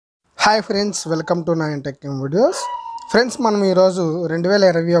Hi friends, welcome to 9 videos. Friends, మనం ఈరోజు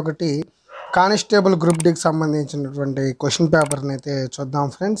 2021 constable group డికి సంబంధించినటువంటి క్వశ్చన్ పేపర్ని అయితే చూద్దాం.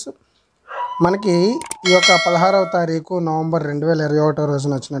 ఫ్రెండ్స్, మనకి ఈ యొక్క 16వ తారీఖు నవంబర్ 2021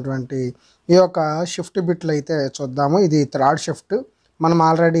 రోజున వచ్చినటువంటి ఈ యొక్క షిఫ్ట్ బిట్లు అయితే చూద్దాము. ఇది థర్డ్ షిఫ్ట్. మనం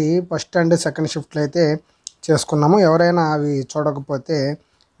ఆల్రెడీ ఫస్ట్ అండ్ సెకండ్ షిఫ్ట్లు అయితే చేసుకున్నాము. ఎవరైనా అవి చూడకపోతే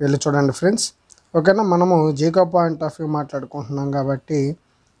వెళ్ళి చూడండి ఫ్రెండ్స్. ఓకేనా, మనము జీకో పాయింట్ ఆఫ్ వ్యూ మాట్లాడుకుంటున్నాం కాబట్టి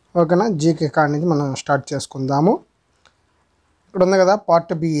ఓకేనా, జీకే కాడి నుంచి మనం స్టార్ట్ చేసుకుందాము. ఇక్కడ ఉంది కదా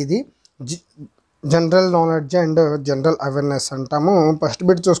పార్ట్ బి, ఇది general knowledge and general awareness అంటాము. ఫస్ట్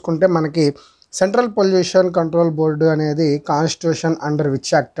బిట్ చూసుకుంటే మనకి సెంట్రల్ పొల్యూషన్ కంట్రోల్ బోర్డు అనేది కాన్స్టిట్యూషన్ అండర్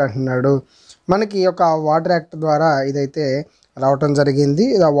విచ్ యాక్ట్ అంటున్నాడు. మనకి ఈ యొక్క వాటర్ యాక్ట్ ద్వారా ఇదైతే రావటం జరిగింది.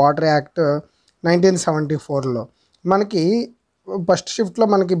 ఇది వాటర్ యాక్ట్ 1974లో. మనకి ఫస్ట్ షిఫ్ట్లో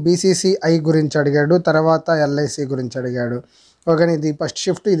మనకి బీసీసీఐ గురించి అడిగాడు, తర్వాత ఎల్ఐసి గురించి అడిగాడు. ఓకేనా, ఇది ఫస్ట్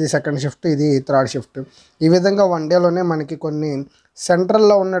షిఫ్ట్, ఇది సెకండ్ షిఫ్ట్, ఇది థర్డ్ షిఫ్ట్. ఈ విధంగా వన్ డేలోనే మనకి కొన్ని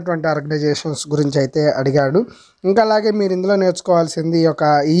సెంట్రల్లో ఉన్నటువంటి ఆర్గనైజేషన్స్ గురించి అయితే అడిగాడు. ఇంకా అలాగే మీరు ఇందులో నేర్చుకోవాల్సింది ఈ యొక్క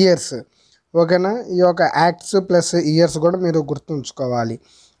ఇయర్స్. ఓకేనా, ఈ యొక్క యాక్ట్స్ ప్లస్ ఇయర్స్ కూడా మీరు గుర్తుంచుకోవాలి.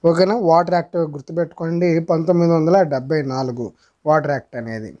 ఓకేనా, వాటర్ యాక్ట్ గుర్తుపెట్టుకోండి, 1974 వాటర్ యాక్ట్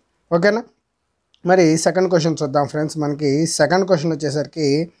అనేది. ఓకేనా, మరి సెకండ్ క్వశ్చన్ చూద్దాం ఫ్రెండ్స్. మనకి సెకండ్ క్వశ్చన్ వచ్చేసరికి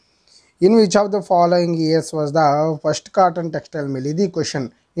in which of the following years was the first cotton textile mill. ఇది క్వశ్చన్.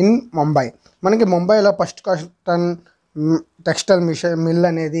 ఇన్ ముంబై, మనకి ముంబైలో ఫస్ట్ కాటన్ టెక్స్టైల్ మిల్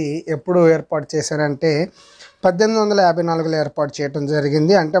అనేది ఎప్పుడు ఏర్పాటు చేశారంటే 1854లో ఏర్పాటు చేయడం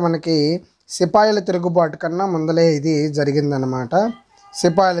జరిగింది. అంటే మనకి సిపాయిల తిరుగుబాటు కన్నా ముందలే ఇది జరిగిందనమాట.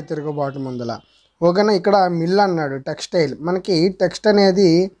 సిపాయిల తిరుగుబాటు ముందల. ఓకేనా, ఇక్కడ మిల్ అన్నాడు, టెక్స్టైల్. మనకి టెక్స్ట్ అనేది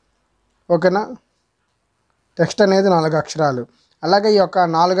ఓకేనా, టెక్స్ట్ అనేది 4 అక్షరాలు. అలాగే ఈ యొక్క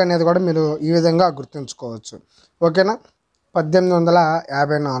 4 అనేది కూడా మీరు ఈ విధంగా గుర్తుంచుకోవచ్చు. ఓకేనా,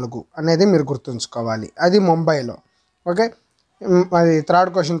 1854 అనేది మీరు గుర్తుంచుకోవాలి. అది ముంబైలో. ఓకే, అది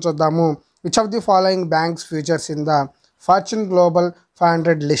థర్డ్ క్వశ్చన్ చూద్దాము. Which of the following banks futures in the fortune global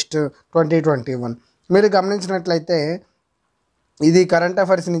 500 list 2021. మీరు గమనించినట్లయితే ఇది కరెంట్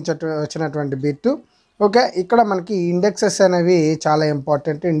అఫైర్స్ నుంచి వచ్చినటువంటి బిట్. ఓకే, ఇక్కడ మనకి ఇండెక్సెస్ అనేవి చాలా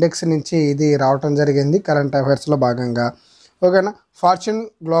ఇంపార్టెంట్. ఇండెక్స్ నుంచి ఇది రావటం జరిగింది కరెంట్ అఫైర్స్లో భాగంగా. ఓకేనా, ఫార్చ్యూన్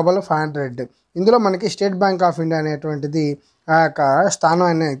గ్లోబల్ 500, ఇందులో మనకి స్టేట్ బ్యాంక్ ఆఫ్ ఇండియా అనేటువంటిది ఆ యొక్క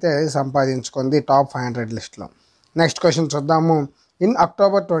స్థానాన్ని అయితే సంపాదించుకుంది టాప్ 500 లిస్ట్లో. నెక్స్ట్ క్వశ్చన్ చూద్దాము. ఇన్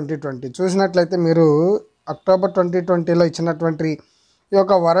అక్టోబర్ 2020 చూసినట్లయితే మీరు అక్టోబర్ 2020లో ఇచ్చినటువంటి ఈ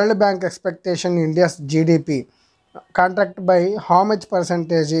యొక్క world bank expectation India's GDP contract by how much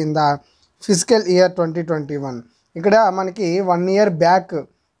percentage in the physical year 2021. ఇక్కడ మనకి 1 ఇయర్ బ్యాక్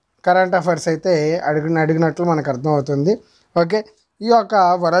కరెంట్ అఫైర్స్ అయితే అడిగినట్లు మనకు అర్థమవుతుంది. ఓకే, ఈ యొక్క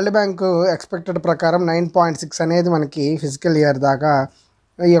వరల్డ్ బ్యాంకు ఎక్స్పెక్టెడ్ ప్రకారం 9.6 అనేది మనకి ఫిజికల్ ఇయర్ దాకా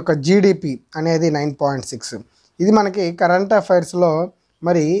ఈ యొక్క జీడిపి అనేది 9.6. ఇది మనకి కరెంట్ అఫైర్స్లో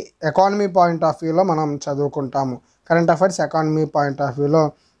మరి ఎకానమీ పాయింట్ ఆఫ్ వ్యూలో మనం చదువుకుంటాము. Current affairs economy point of వ్యూలో,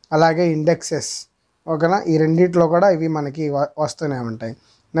 అలాగే ఇండెక్సెస్. ఓకేనా, ఈ రెండిట్లో కూడా ఇవి మనకి వస్తూనే ఉంటాయి.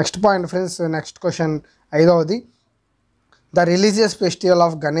 Next point friends, next question 5వది. The religious festival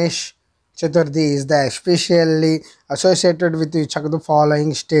of Ganesh Chaturthi is the especially associated with which of the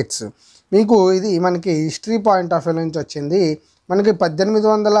following states. మీకు ఇది మనకి హిస్టరీ పాయింట్ ఆఫ్ వ్యూ నుంచి వచ్చింది. మనకి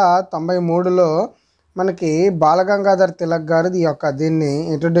 1893లో మనకి బాలగంగాధర్ తిలక్ గారు దీన్ని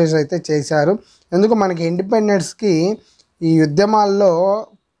ఇంట్రడ్యూస్ అయితే చేశారు. ఎందుకు మనకి ఇండిపెండెన్స్కి ఈ ఉద్యమాల్లో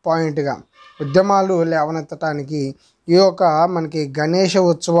పాయింట్గా ఉద్యమాలు లేవనెత్తడానికి ఈ యొక్క మనకి గణేష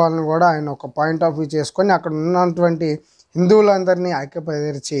ఉత్సవాలను కూడా ఆయన ఒక పాయింట్ ఆఫ్ వ్యూ చేసుకొని అక్కడ ఉన్నటువంటి హిందువులందరినీ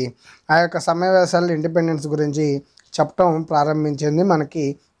ఐక్యపరిచి ఆ యొక్క సమావేశాలు ఇండిపెండెన్స్ గురించి చెప్పడం ప్రారంభించింది మనకి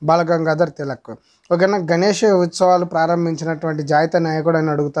బాలగంగాధర్ తిలక్. ఓకేనా, గణేష్ ఉత్సవాలు ప్రారంభించినటువంటి జాతీయ నాయకుడు అని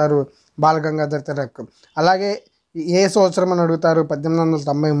అడుగుతారు బాలగంగాధర్ తిలక్. అలాగే ఏ సంవత్సరం అని అడుగుతారు,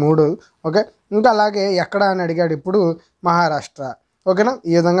 1893. ఓకే, ఇంకా అలాగే ఎక్కడ అని అడిగాడు, ఇప్పుడు మహారాష్ట్ర. ఓకేనా,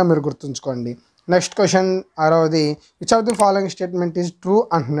 ఈ విధంగా మీరు గుర్తుంచుకోండి. Next question 6వది. Which of the following statement is true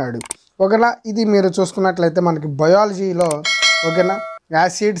అంటున్నాడు. ఓకేనా, ఇది మీరు చూసుకున్నట్లయితే మనకి బయాలజీలో ఓకేనా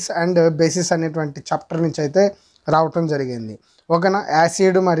యాసిడ్స్ అండ్ బేసిస్ అనేటువంటి చాప్టర్ నుంచి అయితే రావటం జరిగింది. ఓకేనా,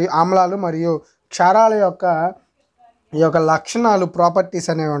 యాసిడ్ మరియు ఆమ్లాలు మరియు క్షారాల యొక్క ఈ యొక్క లక్షణాలు, ప్రాపర్టీస్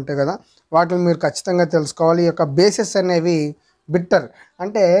అనేవి ఉంటాయి కదా, వాటిని మీరు ఖచ్చితంగా తెలుసుకోవాలి. ఈ యొక్క బేసిస్ అనేవి బిట్టర్,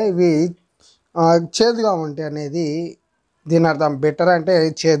 అంటే ఇవి చేదుగా ఉంటాయి అనేది దీని అర్థం. బిట్టర్ అంటే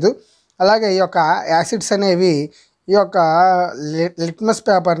చేదు. అలాగే ఈ యొక్క యాసిడ్స్ అనేవి ఈ యొక్క లిట్మస్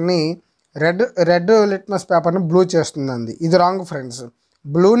పేపర్ని రెడ్ లిట్మస్ పేపర్ని బ్లూ చేస్తుందండి. ఇది రాంగ్ ఫ్రెండ్స్,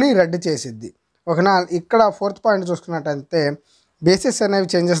 బ్లూని రెడ్ చేసిద్ది. ఓకేనా, ఇక్కడ 4th పాయింట్ చూసుకున్నట్టయితే బేసిస్ అనేవి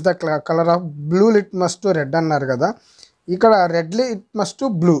changes the colour of blue litmus to red అన్నారు కదా. ఇక్కడ రెడ్లీ ఇట్ మస్ట్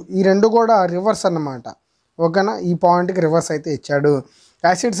బ్లూ, ఈ రెండు కూడా రివర్స్ అన్నమాట. ఓకేనా, ఈ పాయింట్కి రివర్స్ అయితే ఇచ్చాడు.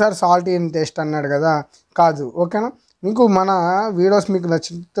 Acids are salt in taste అన్నాడు కదా, కాదు. ఓకేనా, మీకు మన వీడియోస్ మీకు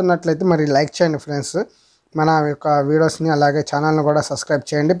నచ్చుతున్నట్లయితే మరి లైక్ చేయండి ఫ్రెండ్స్ మన యొక్క వీడియోస్ని, అలాగే ఛానల్ని కూడా సబ్స్క్రైబ్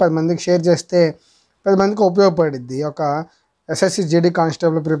చేయండి. 10 మందికి షేర్ చేస్తే 10 మందికి ఉపయోగపడుద్ది. ఒక SSC GD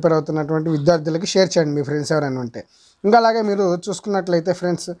కానిస్టేబుల్ ప్రిపేర్ అవుతున్నటువంటి విద్యార్థులకి షేర్ చేయండి మీ ఫ్రెండ్స్ ఎవరైనా ఉంటే. ఇంకా అలాగే మీరు చూసుకున్నట్లయితే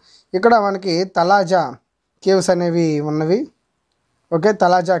ఫ్రెండ్స్, ఇక్కడ మనకి తలాజా కేవ్స్ అనేవి ఉన్నవి. ఓకే,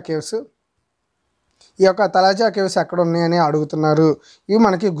 తలాజా కేవ్స్, ఈ యొక్క తలాజా కేవ్స్ ఎక్కడ ఉన్నాయని అడుగుతున్నారు. ఇవి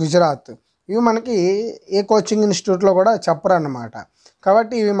మనకి గుజరాత్. ఇవి మనకి ఏ కోచింగ్ ఇన్స్టిట్యూట్లో కూడా చెప్పరు అన్నమాట.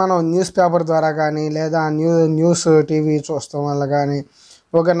 కాబట్టి ఇవి మనం న్యూస్ పేపర్ ద్వారా కానీ లేదా న్యూస్ టీవీ చూస్తాం వల్ల కానీ,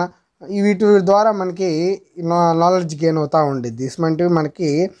 ఓకేనా, వీటి ద్వారా మనకి నాలెడ్జ్ గెయిన్ అవుతూ ఉండిద్ది. ఇటువంటివి మనకి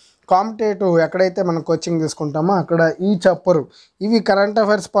కాంపిటేటివ్ ఎక్కడైతే మనం కోచింగ్ తీసుకుంటామో అక్కడ ఈ చెప్పరు. ఇవి current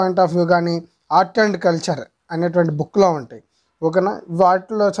affairs point of view కానీ ఆర్ట్ అండ్ కల్చర్ అనేటువంటి బుక్లో ఉంటాయి. ఓకేనా,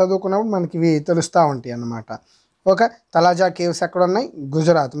 వాటిలో చదువుకున్నప్పుడు మనకి ఇవి తెలుస్తూ ఉంటాయి అన్నమాట. ఓకే, తలాజా కేవ్స్ ఎక్కడ ఉన్నాయి?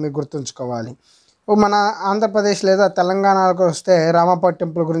 గుజరాత్, మీకు గుర్తుంచుకోవాలి. మన ఆంధ్రప్రదేశ్ లేదా తెలంగాణకు వస్తే రామప్ప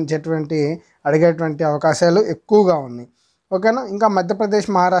టెంపుల్ గురించి అడిగేటువంటి అవకాశాలు ఎక్కువగా ఉన్నాయి. ఓకేనా, ఇంకా మధ్యప్రదేశ్,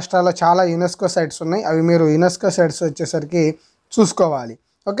 మహారాష్ట్రలో చాలా యునెస్కో సైట్స్ ఉన్నాయి. అవి మీరు యునెస్కో సైట్స్ వచ్చేసరికి చూసుకోవాలి.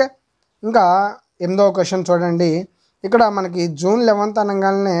 ఓకే, ఇంకా 8వ క్వశ్చన్ చూడండి. ఇక్కడ మనకి జూన్ 11th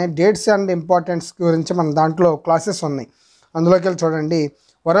అనగానే డేట్స్ అండ్ ఇంపార్టెన్స్ గురించి మన దాంట్లో క్లాసెస్ ఉన్నాయి. అందులోకి వెళ్ళి చూడండి.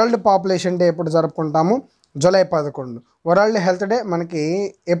 వరల్డ్ పాపులేషన్ డే ఎప్పుడు జరుపుకుంటాము? జూలై 11. వరల్డ్ హెల్త్ డే మనకి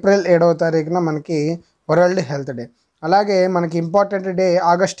ఏప్రిల్ 7వ తారీఖున మనకి వరల్డ్ హెల్త్ డే. అలాగే మనకి ఇంపార్టెంట్ డే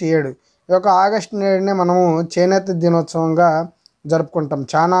ఆగస్టు 7. ఈ యొక్క ఆగస్టు 7నే మనము చేనేత దినోత్సవంగా జరుపుకుంటాం.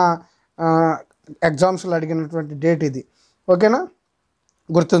 చాలా ఎగ్జామ్స్లో అడిగినటువంటి డేట్ ఇది. ఓకేనా,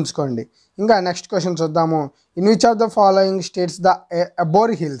 గుర్తుంచుకోండి. ఇంకా నెక్స్ట్ క్వశ్చన్ చూద్దాము. In which of the following states the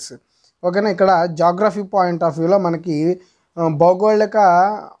abhor hills? ఓకేనా, ఇక్కడ జాగ్రఫీ పాయింట్ ఆఫ్ వ్యూలో మనకి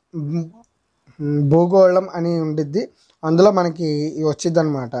భూగోళం అని ఉండిద్ది. అందులో మనకి వచ్చిద్ది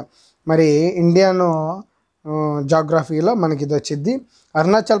అనమాట. మరి ఇండియన్ జాగ్రఫీలో మనకి ఇది వచ్చిద్ది.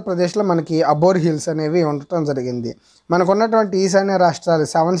 అరుణాచల్ ప్రదేశ్లో మనకి అబోర్ హిల్స్ అనేవి ఉండటం జరిగింది. మనకు ఉన్నటువంటి ఈశాన్య రాష్ట్రాలు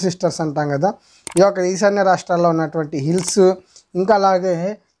 7 సిస్టర్స్ అంటాం కదా, ఈ యొక్క ఈశాన్య రాష్ట్రాల్లో ఉన్నటువంటి హిల్స్, ఇంకా అలాగే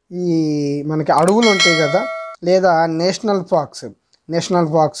ఈ మనకి అడవులు ఉంటాయి కదా, లేదా national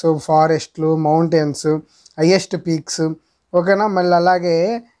parks, ఫారెస్ట్లు, mountains, highest peaks. ఓకేనా, మళ్ళీ అలాగే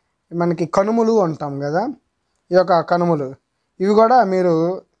మనకి కనుమలు అంటాం కదా, ఈ యొక్క కనుమలు, ఇవి కూడా మీరు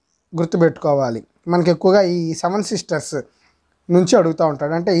గుర్తుపెట్టుకోవాలి. మనకి ఎక్కువగా ఈ 7 సిస్టర్స్ నుంచి అడుగుతూ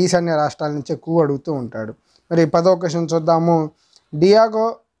ఉంటాడు, అంటే ఈశాన్య రాష్ట్రాల నుంచి ఎక్కువ అడుగుతూ ఉంటాడు. మరి 10వ క్వశ్చన్ చూద్దాము. Diego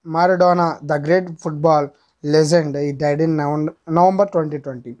Maradona the great football legend ఈ డైడ్ ఇన్ నవంబర్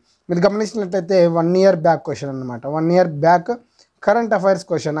 2020. మీరు గమనించినట్లయితే 1 year బ్యాక్ క్వశ్చన్ అనమాట. 1 year back current affairs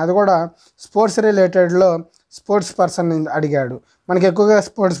question. అది కూడా స్పోర్ట్స్ రిలేటెడ్లో స్పోర్ట్స్ పర్సన్ అడిగాడు. మనకి ఎక్కువగా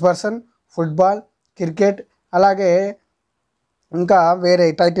స్పోర్ట్స్ పర్సన్, ఫుట్బాల్, క్రికెట్, అలాగే ఇంకా వేరే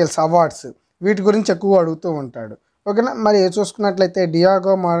టైటిల్స్, అవార్డ్స్, వీటి గురించి ఎక్కువ అడుగుతూ ఉంటాడు. ఓకేనా, మరి చూసుకున్నట్లయితే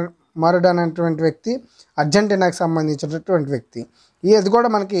డియాగో మారడోనా అనేటువంటి వ్యక్తి అర్జెంటీనాకి సంబంధించినటువంటి వ్యక్తి. ఇది కూడా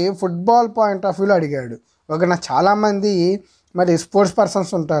మనకి ఫుట్బాల్ పాయింట్ ఆఫ్ వ్యూలో అడిగాడు. ఓకేనా, చాలామంది మరి స్పోర్ట్స్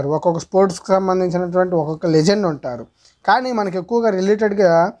పర్సన్స్ ఉంటారు, ఒక్కొక్క స్పోర్ట్స్కి సంబంధించినటువంటి ఒక్కొక్క లెజెండ్ ఉంటారు. కానీ మనకి ఎక్కువగా రిలేటెడ్గా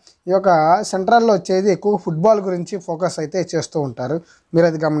ఈ యొక్క సెంట్రల్లో వచ్చేది ఎక్కువ ఫుట్బాల్ గురించి ఫోకస్ అయితే చేస్తూ ఉంటారు. మీరు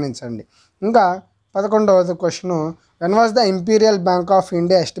అది గమనించండి. ఇంకా 11వ question. When was the imperial bank of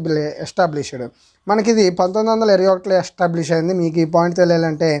India established? మనకి ఇది 1921లో ఎస్టాబ్లిష్ అయింది. మీకు ఈ పాయింట్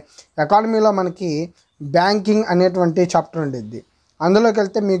తెలియాలంటే ఎకానమీలో మనకి బ్యాంకింగ్ అనేటువంటి చాప్టర్ ఉండిద్ది. అందులోకి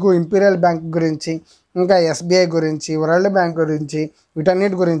వెళ్తే మీకు ఇంపీరియల్ బ్యాంక్ గురించి, ఇంకా SBI గురించి, వరల్డ్ బ్యాంక్ గురించి,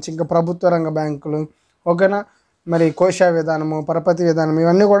 వీటన్నిటి గురించి, ఇంకా ప్రభుత్వ రంగ బ్యాంకులు, ఓకేనా, మరి కోశ విధానము, పరపతి విధానం,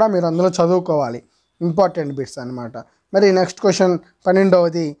 ఇవన్నీ కూడా మీరు అందులో చదువుకోవాలి. ఇంపార్టెంట్ బిట్స్ అనమాట. మరి నెక్స్ట్ క్వశ్చన్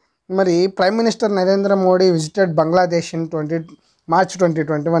 12వది. మరి prime minister Narendra Modi visited Bangladesh in March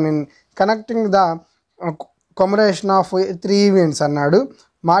 2021 in connecting the కమరేషన్ of 3 events అన్నాడు.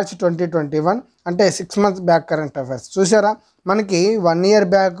 March 2021 అంటే 6 months బ్యాక్ కరెంట్ అఫైర్స్. చూసారా, మనకి 1 year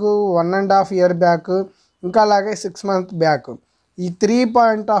బ్యాక్, 1.5 year బ్యాక్, ఇంకా అలాగే 6 months బ్యాక్, ఈ 3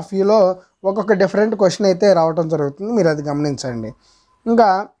 పాయింట్ ఆఫ్ వ్యూలో ఒక్కొక్క డిఫరెంట్ క్వశ్చన్ అయితే రావడం జరుగుతుంది. మీరు అది గమనించండి. ఇంకా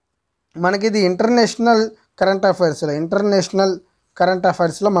మనకి ఇది ఇంటర్నేషనల్ కరెంట్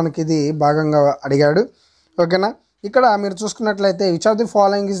అఫైర్స్లో మనకి ఇది భాగంగా అడిగాడు. ఓకేనా, ఇక్కడ మీరు చూసుకున్నట్లయితే which of the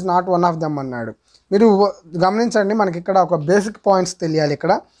following is not one of them అన్నాడు. మీరు గమనించండి, మనకి ఇక్కడ ఒక బేసిక్ పాయింట్స్ తెలియాలి.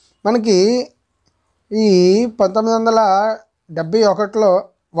 ఇక్కడ మనకి ఈ 1971లో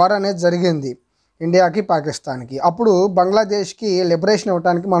వార్ అనేది జరిగింది ఇండియాకి, పాకిస్తాన్కి. అప్పుడు బంగ్లాదేశ్కి లిబరేషన్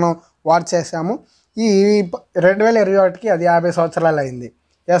ఇవ్వడానికి మనం వార్ చేసాము. ఈ 2021కి అది 50 సంవత్సరాలు అయింది.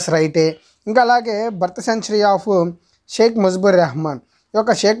 ఎస్, రైటే. ఇంకా అలాగే birth century of Sheikh Mujibur Rahman. ఈ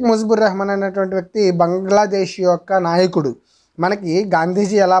యొక్క షేక్ ముజిబుర్ రెహమాన్ అనేటువంటి వ్యక్తి బంగ్లాదేశ్ యొక్క నాయకుడు. మనకి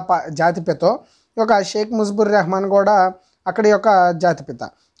గాంధీజీ ఎలా జాతిపితో ఈ యొక్క షేక్ ముజిబుర్ రెహమాన్ కూడా అక్కడి యొక్క జాతిపిత.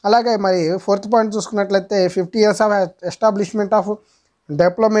 అలాగే మరి 4th పాయింట్ చూసుకున్నట్లయితే 50 years of establishment of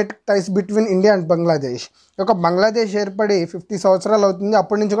diplomatic టైస్ between India and Bangladesh. ఈ యొక్క బంగ్లాదేశ్ ఏర్పడి 50 సంవత్సరాలు అవుతుంది.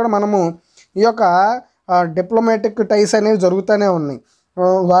 అప్పటి నుంచి కూడా మనము ఈ యొక్క డిప్లొమాటిక్ టైస్ అనేవి జరుగుతూనే ఉన్నాయి.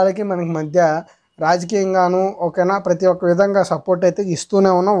 వాళ్ళకి మనకి మధ్య రాజకీయంగాను ఓకేనా ప్రతి ఒక్క విధంగా సపోర్ట్ అయితే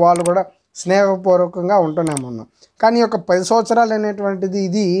ఇస్తూనే ఉన్నాం. వాళ్ళు కూడా స్నేహపూర్వకంగా ఉంటూనే ఉన్నాం. కానీ ఈ యొక్క 10 సంవత్సరాలు అనేటువంటిది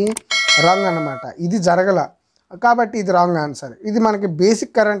ఇది రాంగ్ అన్నమాట. ఇది జరగల కాబట్టి ఇది రాంగ్ ఆన్సర్. ఇది మనకి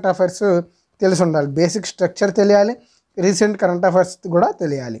బేసిక్ కరెంట్ అఫైర్స్ తెలిసి ఉండాలి. బేసిక్ స్ట్రక్చర్ తెలియాలి, రీసెంట్ కరెంట్ అఫైర్స్ కూడా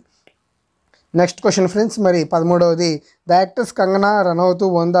తెలియాలి. నెక్స్ట్ క్వశ్చన్ ఫ్రెండ్స్, మరి 13వది the actress Kangana Ranaut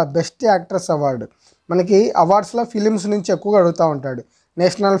one the best actress award. మనకి అవార్డ్స్లో ఫిలిమ్స్ నుంచి ఎక్కువగా అడుగుతూ ఉంటాడు.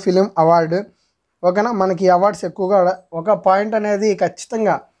 నేషనల్ ఫిలిం అవార్డు ఓకేనా. మనకి అవార్డ్స్ ఎక్కువగా ఒక పాయింట్ అనేది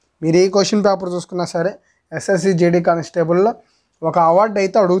ఖచ్చితంగా మీరు ఏ క్వశ్చన్ పేపర్ చూసుకున్నా సరే SSC GD కానిస్టేబుల్లో ఒక అవార్డు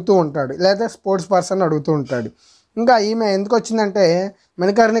అయితే అడుగుతూ ఉంటాడు, లేదా స్పోర్ట్స్ పర్సన్ అడుగుతూ ఉంటాడు. ఇంకా ఈమె ఎందుకు వచ్చిందంటే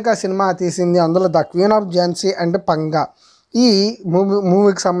మణికర్ణిక సినిమా తీసింది, అందులో the queen of Jhansi and పంగా ఈ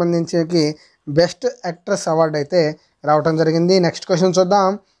మూవీకి సంబంధించి బెస్ట్ యాక్ట్రెస్ అవార్డు అయితే రావటం జరిగింది. నెక్స్ట్ క్వశ్చన్ చూద్దాం.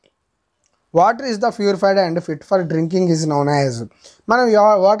 Water is the purified and fit for drinking is known as. మనం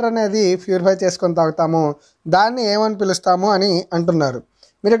వాటర్ అనేది ప్యూరిఫై చేసుకొని తాగుతాము, దాన్ని ఏమని పిలుస్తాము అని అంటున్నారు.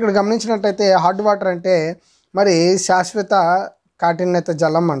 మీరు ఇక్కడ గమనించినట్టయితే హాట్ వాటర్ అంటే మరి శాశ్వత కాఠిన్యత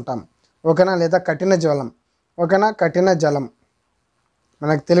జలం అంటాం ఓకేనా, లేదా కఠిన జలం ఓకేనా, కఠిన జలం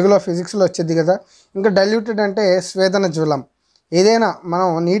మనకు తెలుగులో ఫిజిక్స్లో వచ్చేది కదా. ఇంకా డైల్యూటెడ్ అంటే స్వేదన జలం. ఏదైనా మనం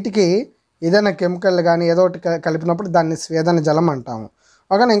నీటికి ఏదైనా కెమికల్ కానీ ఏదో ఒకటి కలిపినప్పుడు దాన్ని స్వేదన జలం అంటాము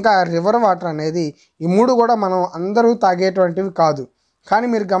ఓకేనా. ఇంకా రివర్ వాటర్ అనేది ఈ మూడు కూడా మనం అందరూ తాగేటువంటివి కాదు. కానీ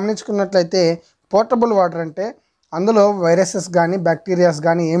మీరు గమనించుకున్నట్లయితే పోర్టబుల్ వాటర్ అంటే అందులో వైరసెస్ కానీ బ్యాక్టీరియాస్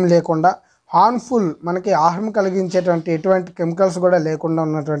కానీ ఏం లేకుండా హార్మ్ఫుల్ మనకి హార్మ్ కలిగించేటువంటి ఎటువంటి కెమికల్స్ కూడా లేకుండా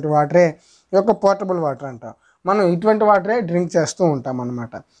ఉన్నటువంటి వాటరే ఈ యొక్క పోర్టబుల్ వాటర్ అంటాం. మనం ఇటువంటి వాటరే డ్రింక్ చేస్తూ ఉంటాం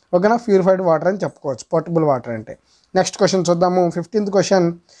అన్నమాట ఓకేనా. ప్యూరిఫైడ్ వాటర్ అని చెప్పుకోవచ్చు పోర్టబుల్ వాటర్ అంటే. నెక్స్ట్ క్వశ్చన్ చూద్దాము. 15th question,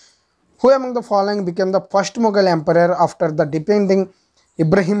 who among the following became the first Mughal emperor after the depending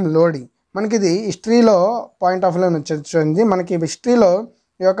Ibrahim Lodi. మనకి ఇది హిస్టరీలో పాయింట్ ఆఫ్ వ్యూ నుంచి వచ్చింది. మనకి హిస్టరీలో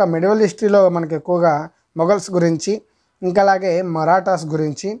ఈ యొక్క మెడివల్ హిస్టరీలో మనకి ఎక్కువగా మొఘల్స్ గురించి, ఇంకా అలాగే మరాఠాస్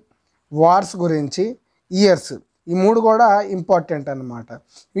గురించి, వార్స్ గురించి, ఇయర్స్ ఈ మూడు కూడా ఇంపార్టెంట్ అన్నమాట.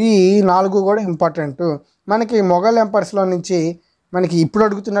 ఈ 4 కూడా ఇంపార్టెంట్. మనకి మొఘల్ ఎంపర్స్లో నుంచి మనకి ఇప్పుడు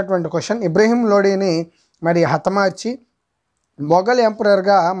అడుగుతున్నటువంటి క్వశ్చన్, ఇబ్రహీం లోడీని మరి హతమార్చి మొఘల్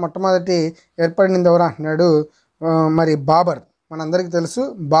ఎంపరర్గా మొట్టమొదటి ఏర్పడింది ఎవరు అంటున్నాడు, మరి బాబర్. మనందరికీ తెలుసు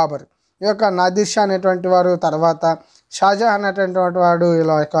బాబర్. ఈ యొక్క నాదిర్ షా అనేటువంటి వారు, తర్వాత షాజహాన్ అనేటువంటి వాడు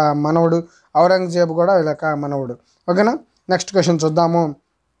ఇలా యొక్క మనవుడు, ఔరంగజేబు కూడా ఇలా యొక్క మనవుడు ఓకేనా. నెక్స్ట్ క్వశ్చన్ చూద్దాము.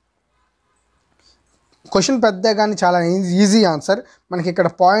 క్వశ్చన్ పెద్దే కానీ చాలా ఈజీ ఆన్సర్. మనకి ఇక్కడ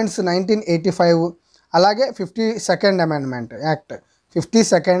పాయింట్స్ 1985 అలాగే 52nd amendment act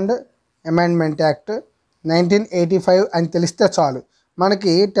 52nd amendment act 1985 అని తెలిస్తే చాలు.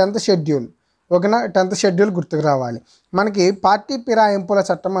 మనకి 10th షెడ్యూల్ ఓకేనా, 10th షెడ్యూల్ గుర్తుకు రావాలి. మనకి పార్టీ ఫిరాయింపుల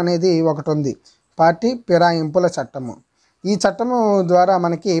చట్టం అనేది ఒకటి ఉంది, పార్టీ ఫిరాయింపుల చట్టము. ఈ చట్టము ద్వారా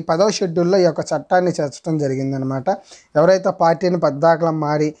మనకి 10వ షెడ్యూల్లో ఈ యొక్క చట్టాన్ని చేర్చడం జరిగిందనమాట. ఎవరైతే పార్టీని పద్దాకలం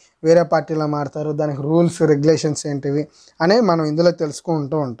మారి వేరే పార్టీలో మారుతారో దానికి రూల్స్ రెగ్యులేషన్స్ ఏంటివి అనేవి మనం ఇందులో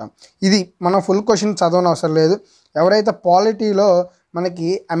తెలుసుకుంటూ ఉంటాం. ఇది మనం ఫుల్ క్వశ్చన్ చదవనవసరం లేదు. ఎవరైతే పాలిటీలో మనకి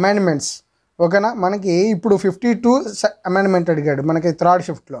అమెండ్మెంట్స్ ఓకేనా, మనకి ఇప్పుడు 52 అమెండ్మెంట్ అడిగాడు మనకి 3rd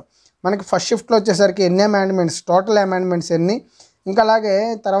షిఫ్ట్లో. మనకి ఫస్ట్ షిఫ్ట్లో వచ్చేసరికి ఎన్ని అమెండ్మెంట్స్, టోటల్ అమెండ్మెంట్స్ ఎన్ని, ఇంకా అలాగే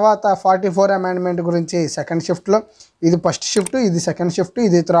తర్వాత 44 అమెండ్మెంట్ గురించి 2nd షిఫ్ట్లో, ఇది ఫస్ట్ షిఫ్ట్, ఇది 2nd షిఫ్ట్,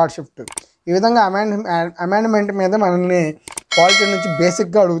 ఇది 3rd షిఫ్ట్. ఈ విధంగా అమెండ్మెంట్ మీద మనల్ని పాలిటీ నుంచి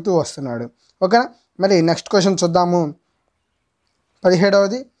బేసిక్గా అడుగుతూ వస్తున్నాడు ఓకేనా. మరి నెక్స్ట్ క్వశ్చన్ చూద్దాము.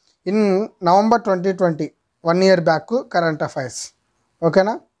 17వది, in November 2020 1 year back current affairs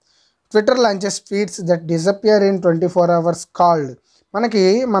ఓకేనా. Twitter launches tweets that disappear in 24 hours called. మనకి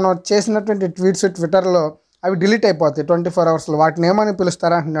మనం చేసినటువంటి ట్వీట్స్ ట్విట్టర్లో అవి డిలీట్ అయిపోతాయి 24 hours. వాటిని ఏమని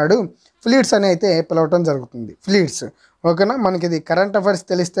పిలుస్తారా అంటున్నాడు, ఫ్లీట్స్ అని అయితే పిలవటం జరుగుతుంది, ఫ్లీట్స్ ఓకేనా. మనకి ఇది కరెంట్ అఫైర్స్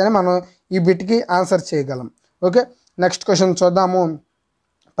తెలిస్తేనే మనం ఈ బిట్కి ఆన్సర్ చేయగలం ఓకే. నెక్స్ట్ క్వశ్చన్ చూద్దాము.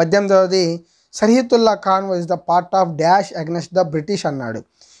 18వది, సర్హితుల్లా Khan was the part of dash against the British అన్నాడు.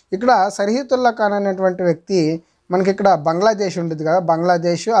 ఇక్కడ సర్హితుల్లా ఖాన్ అనేటువంటి వ్యక్తి మనకి ఇక్కడ బంగ్లాదేశ్ ఉండేది కదా,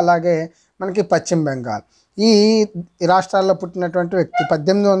 బంగ్లాదేశ్ అలాగే మనకి పశ్చిమ బెంగాల్ ఈ రాష్ట్రాల్లో పుట్టినటువంటి వ్యక్తి.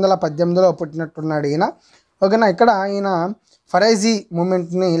 1818లో పుట్టినట్టున్నాడు ఈయన ఓకేనా. ఇక్కడ ఈయన ఫరైజీ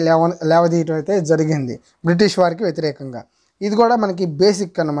మూమెంట్ని లేవదీయటం అయితే జరిగింది బ్రిటిష్ వారికి వ్యతిరేకంగా. ఇది కూడా మనకి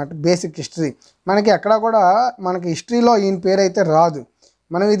బేసిక్ అన్నమాట, బేసిక్ హిస్టరీ. మనకి ఎక్కడ కూడా మనకి హిస్టరీలో ఈయన పేరు అయితే రాదు.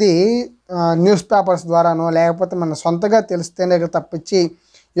 మనం ఇది న్యూస్ పేపర్స్ ద్వారానో లేకపోతే మన సొంతగా తెలిస్తేనే తప్పించి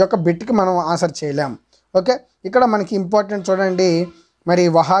ఈ యొక్క బిట్కి మనం ఆన్సర్ చేయలేం. ఓకే, ఇక్కడ మనకి ఇంపార్టెంట్ చూడండి, మరి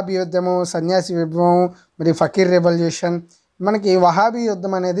వహాబీ యుద్ధము, సన్యాసి విప్లవం, మరి ఫకీర్ రెవల్యూషన్. మనకి వహాబీ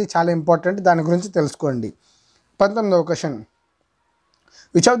యుద్ధం అనేది చాలా ఇంపార్టెంట్, దాని గురించి తెలుసుకోండి. 19వ question,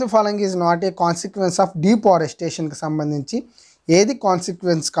 which of the following is not a consequence of డీఫారెస్టేషన్కి సంబంధించి ఏది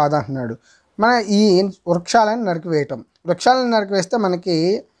కాన్సిక్వెన్స్ కాదంటున్నాడు. మన ఈ వృక్షాలను నరికివేయటం, వృక్షాలను నరికివేస్తే మనకి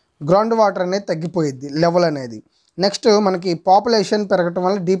గ్రౌండ్ వాటర్ అనేది తగ్గిపోయిద్ది, లెవెల్ అనేది. నెక్స్ట్ మనకి పాపులేషన్ పెరగటం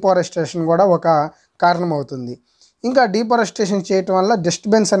వల్ల డీఫారెస్టేషన్ కూడా ఒక కారణం అవుతుంది. ఇంకా డీఫారెస్టేషన్ చేయటం వల్ల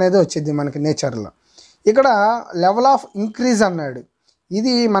డిస్టర్బెన్స్ అనేది వచ్చింది మనకి నేచర్లో. ఇక్కడ లెవెల్ ఆఫ్ ఇంక్రీజ్ అన్నాడు,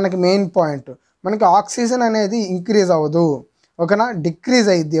 ఇది మనకి మెయిన్ పాయింట్. మనకి ఆక్సిజన్ అనేది ఇంక్రీజ్ అవ్వదు, ఓకేనా, డిక్రీజ్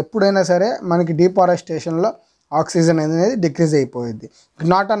అయ్యిద్ది. ఎప్పుడైనా సరే మనకి డీఫారెస్టేషన్లో ఆక్సిజన్ అనేది డిక్రీజ్ అయిపోయిద్ది.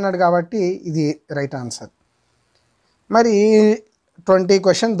 నాట్ అన్నాడు కాబట్టి ఇది రైట్ ఆన్సర్. మరి 20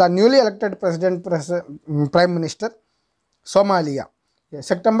 question, the newly elected prime minister Somalia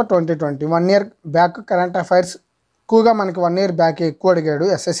September 2020, 1 year back current affairs ఎక్కువగా మనకి 1 ఇయర్ బ్యాక్ ఎక్కువ అడిగాడు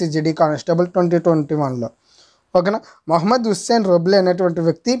SSC GD కానిస్టేబుల్ 2021లో. ఓకేనా, మొహమ్మద్ హుస్సేన్ రోబ్లే అనేటువంటి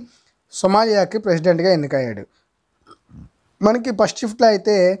వ్యక్తి సోమాలియాకి ప్రెసిడెంట్గా ఎన్నికయ్యాడు. మనకి ఫస్ట్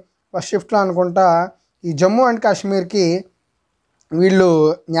షిఫ్ట్లో అనుకుంటా ఈ జమ్మూ అండ్ కాశ్మీర్కి వీళ్ళు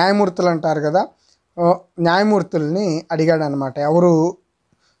న్యాయమూర్తులు అంటారు కదా, న్యాయమూర్తుల్ని అడిగాడు అనమాట, ఎవరు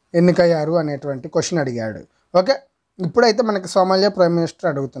ఎన్నికయ్యారు అనేటువంటి క్వశ్చన్ అడిగాడు. ఓకే, ఇప్పుడైతే మనకి సోమాలియా ప్రైమ్ మినిస్టర్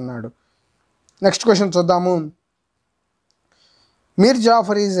అడుగుతున్నాడు. నెక్స్ట్ క్వశ్చన్ చూద్దాము. మీర్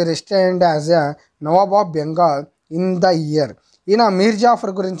Jafar is రెస్టైన్డ్ as a Nawab of Bengal in the year. ఈయన మీర్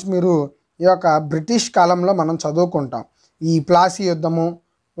జాఫర్ గురించి మీరు ఈ యొక్క బ్రిటిష్ కాలంలో మనం చదువుకుంటాం. ఈ ప్లాసీ యుద్ధము,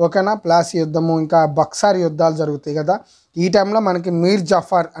 ఓకేనా, ప్లాసీ యుద్ధము, ఇంకా బక్సార్ యుద్ధాలు జరుగుతాయి కదా, ఈ టైంలో మనకి మీర్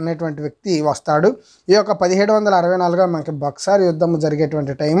జాఫర్ అనేటువంటి వ్యక్తి వస్తాడు. ఈ యొక్క 1764 మనకి బక్సార్ యుద్ధం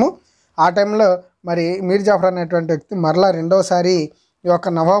జరిగేటువంటి టైము. ఆ టైంలో మరి మీర్ జాఫర్ అనేటువంటి వ్యక్తి మరలా రెండోసారి ఈ యొక్క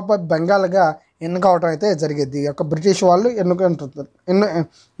నవాబ్ బెంగాల్గా ఎన్నుకోవటం అయితే జరిగేది. ఈ యొక్క బ్రిటిష్ వాళ్ళు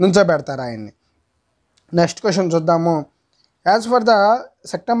నుంచోబెడతారు ఆయన్ని. నెక్స్ట్ క్వశ్చన్ చూద్దాము. As for the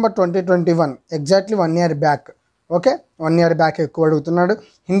September 2021, exactly 1 year back, okay, 1 year back ఎక్కువ అడుగుతున్నాడు.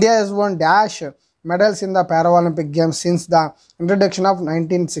 India has one dash medals in the Paralympic games since the introduction of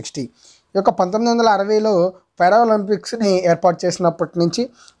 1960. ఈ యొక్క 1960లో పారాలింపిక్స్ని ఏర్పాటు చేసినప్పటి నుంచి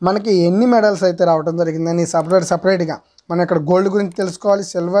మనకి ఎన్ని మెడల్స్ అయితే రావడం జరిగిందని సపరేట్గా మనం ఇక్కడ గోల్డ్ గురించి తెలుసుకోవాలి,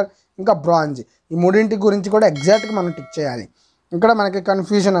 సిల్వర్ ఇంకా బ్రాంజ్, ఈ మూడింటి గురించి కూడా ఎగ్జాక్ట్గా మనం టిక్ చేయాలి. ఇక్కడ మనకి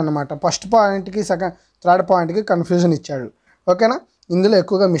కన్ఫ్యూజన్ అనమాట, ఫస్ట్ పాయింట్కి థర్డ్ పాయింట్కి కన్ఫ్యూజన్ ఇచ్చాడు. ఓకేనా, ఇందులో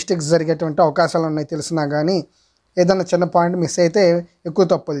ఎక్కువగా మిస్టేక్స్ జరిగేటువంటి అవకాశాలు ఉన్నాయి తెలిసినా కానీ ఏదైనా చిన్న పాయింట్ మిస్ అయితే ఎక్కువ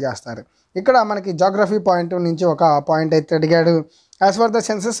తప్పులు చేస్తారు. ఇక్కడ మనకి జాగ్రఫీ పాయింట్ నుంచి ఒక పాయింట్ అయితే అడిగాడు. As for the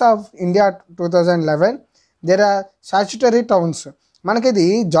census of India 2011 there are statutory towns. మనకి ఇది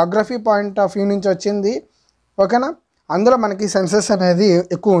జాగ్రఫీ పాయింట్ ఆఫ్ వ్యూ నుంచి వచ్చింది, ఓకేనా. అందులో మనకి సెన్సస్ అనేది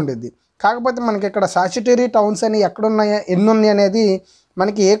ఎక్కువ ఉండిద్ది. కాకపోతే మనకి ఇక్కడ స్టాచ్యుటరీ టౌన్స్ అని ఎక్కడున్నాయా ఎన్ని ఉన్నాయి అనేది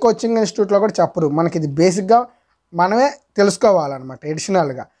మనకి ఏ కోచింగ్ ఇన్స్టిట్యూట్లో కూడా చెప్పరు. మనకి ఇది బేసిక్గా మనమే తెలుసుకోవాలన్నమాట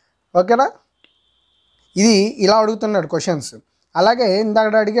ఎడిషనల్గా, ఓకేనా. ఇది ఇలా అడుగుతున్నాడు క్వశ్చన్స్. అలాగే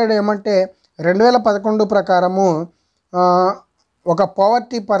ఇందాక అడిగాడు ఏమంటే 2011 ప్రకారము ఒక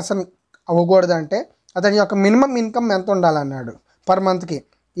పవర్టీ పర్సన్ అవ్వకూడదంటే అతని యొక్క మినిమం ఇన్కమ్ ఎంత ఉండాలన్నాడు పర్ మంత్కి.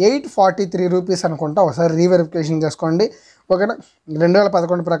 843 రూపీస్ అనుకుంటా, ఒకసారి రీవెరిఫికేషన్ చేసుకోండి, ఓకేనా.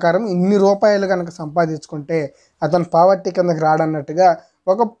 2011 ప్రకారం ఇన్ని రూపాయలు కనుక సంపాదించుకుంటే అతను పావర్టీ కిందకి రాడన్నట్టుగా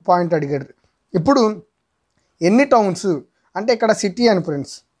ఒక పాయింట్ అడిగాడు. ఇప్పుడు ఎన్ని టౌన్స్ అంటే ఇక్కడ సిటీ అని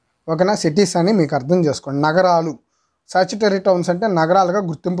ఫ్రెండ్స్, ఓకేనా, సిటీస్ అని మీకు అర్థం చేసుకోండి, నగరాలు. స్టాచ్యుటరీ టౌన్స్ అంటే నగరాలుగా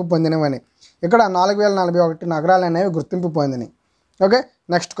గుర్తింపు పొందినవని. ఇక్కడ 4041 నగరాలు అనేవి గుర్తింపు పొందినవి. Okay,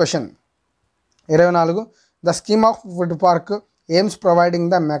 next question 24, the scheme of would park AIIMS providing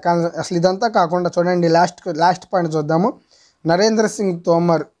the mechanism. అసలు ఇదంతా కాకుండా చూడండి, లాస్ట్ పాయింట్ చూద్దాము. Narendra Singh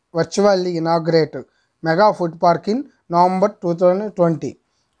Tomar virtually inaugurate mega food park in November 2020,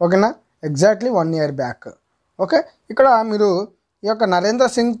 ఓకేనా, ఎగ్జాక్ట్లీ 1 ఇయర్ బ్యాక్. ఓకే, ఇక్కడ మీరు ఈ యొక్క నరేంద్ర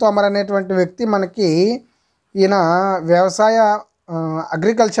సింగ్ తోమర్ అనేటువంటి వ్యక్తి మనకి ఈయన వ్యవసాయ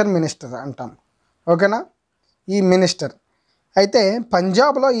అగ్రికల్చర్ మినిస్టర్ అంటాం, ఓకేనా. ఈ మినిస్టర్ అయితే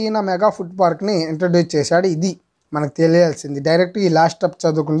పంజాబ్లో ఈయన మెగా ఫుడ్ పార్క్ని ఇంట్రడ్యూస్ చేశాడు. ఇది మనకు తెలియాల్సింది. డైరెక్ట్ ఈ లాస్ట్ స్టెప్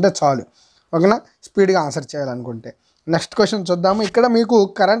చదువుకుంటే చాలు, ఓకేనా, స్పీడ్గా ఆన్సర్ చేయాలనుకుంటే. నెక్స్ట్ క్వశ్చన్ చూద్దాము. ఇక్కడ మీకు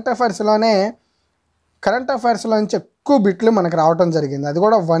కరెంట్ అఫైర్స్లోంచి ఎక్కువ బిట్లు మనకు రావడం జరిగింది, అది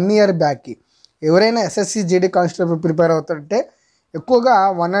కూడా 1 ఇయర్ బ్యాక్కి. ఎవరైనా SSC GD కానిస్టేబుల్ ప్రిపేర్ అవుతుంటే ఎక్కువగా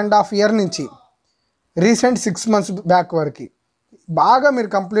 1.5 ఇయర్ నుంచి రీసెంట్ 6 months బ్యాక్ వరకు బాగా మీరు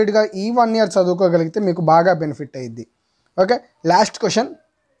కంప్లీట్గా ఈ 1 ఇయర్ చదువుకోగలిగితే మీకు బాగా బెనిఫిట్ అయ్యిద్ది, ఓకే, లాస్ట్ క్వశ్చన్.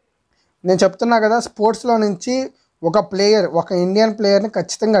 నేను చెప్తున్నా కదా, స్పోర్ట్స్లో నుంచి ఒక ఇండియన్ ప్లేయర్ని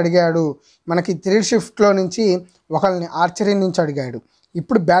ఖచ్చితంగా అడిగాడు. మనకి 3 షిఫ్ట్లో నుంచి ఒకరిని ఆర్చరీ నుంచి అడిగాడు,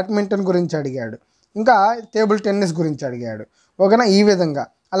 ఇప్పుడు బ్యాడ్మింటన్ గురించి అడిగాడు, ఇంకా టేబుల్ టెన్నిస్ గురించి అడిగాడు. ఓకేనా, ఈ విధంగా.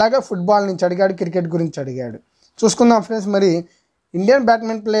 అలాగే ఫుట్బాల్ నుంచి అడిగాడు, క్రికెట్ గురించి అడిగాడు. చూసుకుందాం ఫ్రెండ్స్. మరి ఇండియన్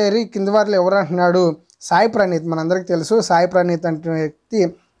బ్యాడ్మింటన్ ప్లేయర్ కింద వారిలో ఎవరు అంటున్నాడు? సాయి ప్రణీత్. మనందరికీ తెలుసు సాయి ప్రణీత్ అంటే వ్యక్తి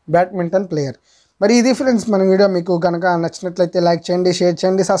బ్యాడ్మింటన్ ప్లేయర్. మరి ఇది ఫ్రెండ్స్ మన వీడియో. మీకు కనుక నచ్చినట్లయితే లైక్ చేయండి, షేర్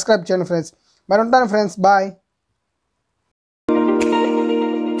చేయండి, సబ్స్క్రైబ్ చేయండి ఫ్రెండ్స్. మరి ఉంటాను ఫ్రెండ్స్, బాయ్.